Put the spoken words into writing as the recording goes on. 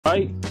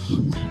right?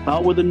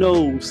 Out where the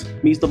nose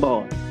meets the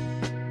bar.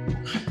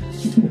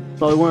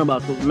 That's all we're worrying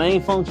about. The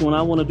main function when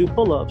I want to do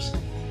pull-ups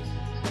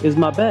is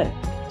my back.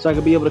 So I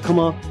can be able to come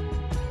up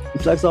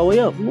and flex all the way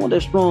up. We want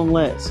that strong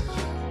lats.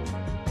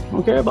 I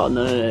don't care about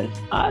none of that.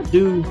 I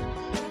do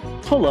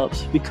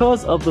pull-ups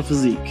because of the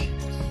physique.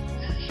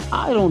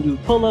 I don't do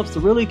pull-ups to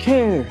really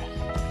care.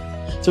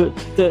 I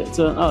ain't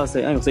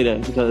gonna say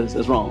that because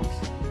it's wrong.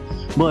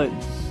 But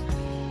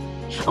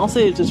I don't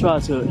say it to try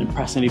to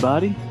impress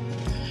anybody.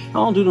 I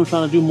don't do them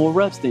trying to do more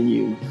reps than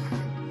you.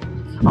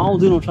 I don't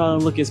do them trying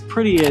to look as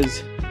pretty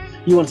as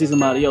you want to see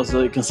somebody else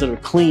that consider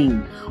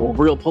clean or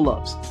real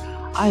pull-ups.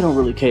 I don't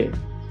really care.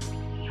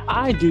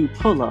 I do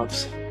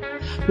pull-ups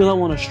because I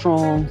want a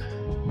strong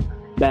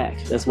back.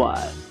 That's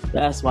why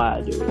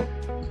I do it.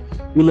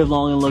 We live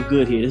long and look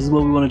good here. This is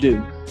what we want to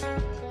do.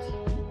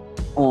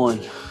 On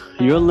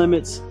your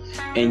limits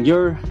and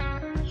your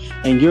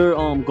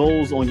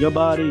goals on your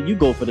body, you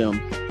go for them.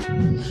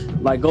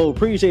 Like Gold,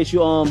 appreciate you.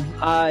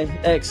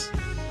 IX00D.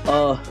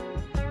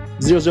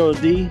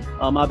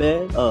 My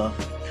bad.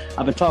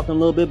 I've been talking a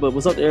little bit, but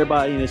what's up to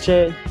everybody in the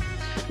chat?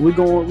 We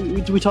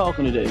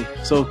talking today.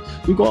 So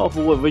we go off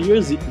of what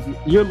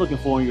you're looking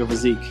for in your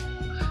physique.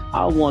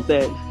 I want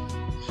that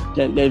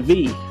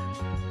V.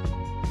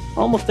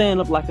 Almost stand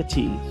up like a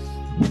T.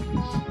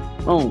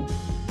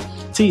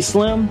 T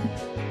slim,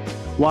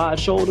 wide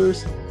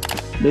shoulders,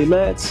 big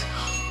lats,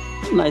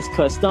 nice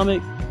cut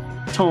stomach,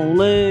 toned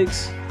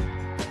legs.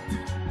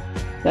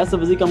 That's the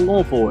physique I'm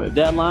going for. If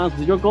that aligns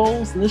with your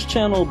goals, then this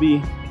channel will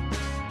be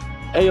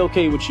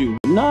A-okay with you.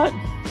 If not,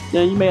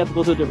 then you may have to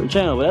go to a different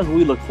channel, but that's what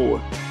we look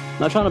for.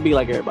 Not trying to be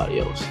like everybody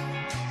else.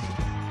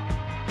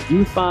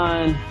 You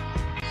find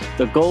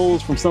the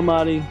goals from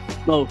somebody.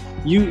 No,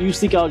 you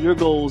seek out your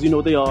goals, you know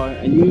what they are,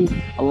 and you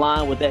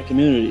align with that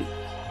community.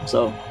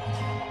 So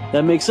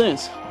that makes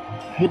sense.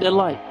 Hit that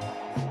like.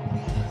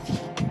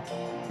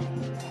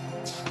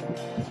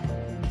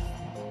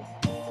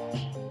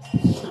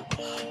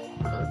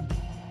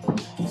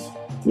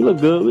 We look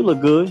good, we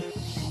look good.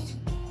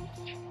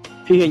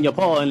 He hitting your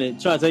paw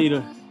and trying to tell you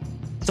to,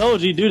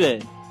 told you do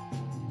that.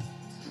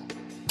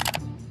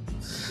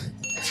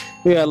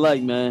 We got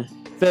like, man.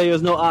 Failure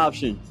is no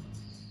option.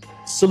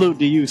 Salute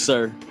to you,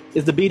 sir.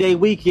 It's the B-Day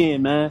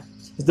weekend, man.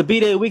 It's the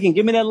B-Day weekend.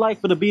 Give me that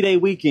like for the B-Day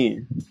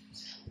weekend.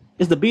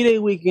 It's the B-Day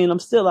weekend. I'm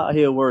still out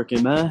here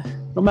working, man.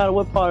 No matter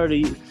what part of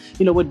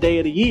the, what day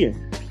of the year.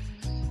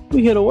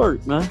 We here to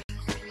work, man.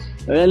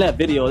 And that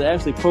video, it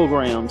actually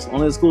programs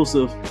on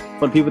exclusive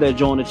for the people that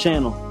join the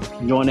channel.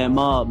 Join that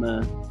mob,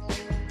 man.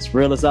 It's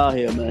realest out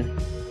here, man.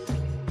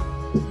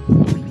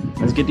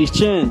 Let's get these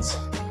chins.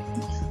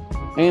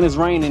 And it's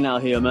raining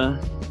out here, man.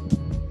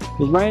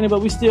 It's raining,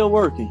 but we still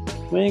working.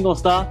 We ain't gonna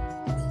stop.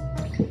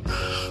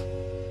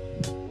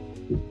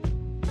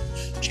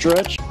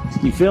 Stretch.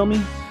 You feel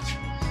me?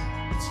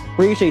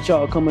 Appreciate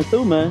y'all coming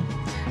through, man.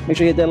 Make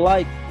sure you hit that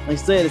like. Like I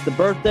said, it's the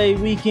birthday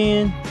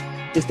weekend.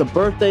 It's the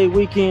birthday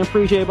weekend.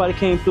 Appreciate everybody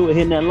came through and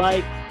hitting that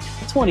like.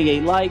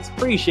 28 likes.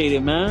 Appreciate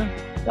it, man.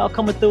 Y'all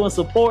coming through and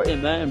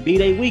supporting, man.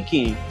 B-Day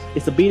weekend.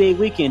 It's the B-Day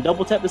weekend.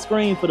 Double tap the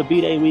screen for the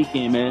B-Day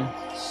weekend, man.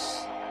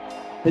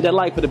 Hit that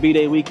like for the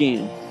B-Day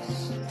weekend.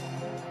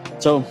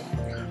 So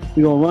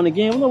we're gonna run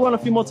again. We're gonna run a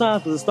few more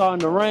times because it's starting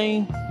to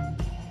rain.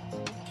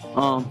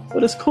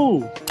 But it's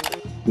cool.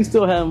 We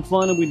still having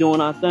fun and we doing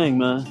our thing,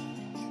 man.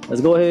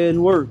 Let's go ahead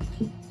and work.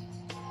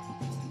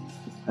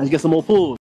 Let's get some more pulls.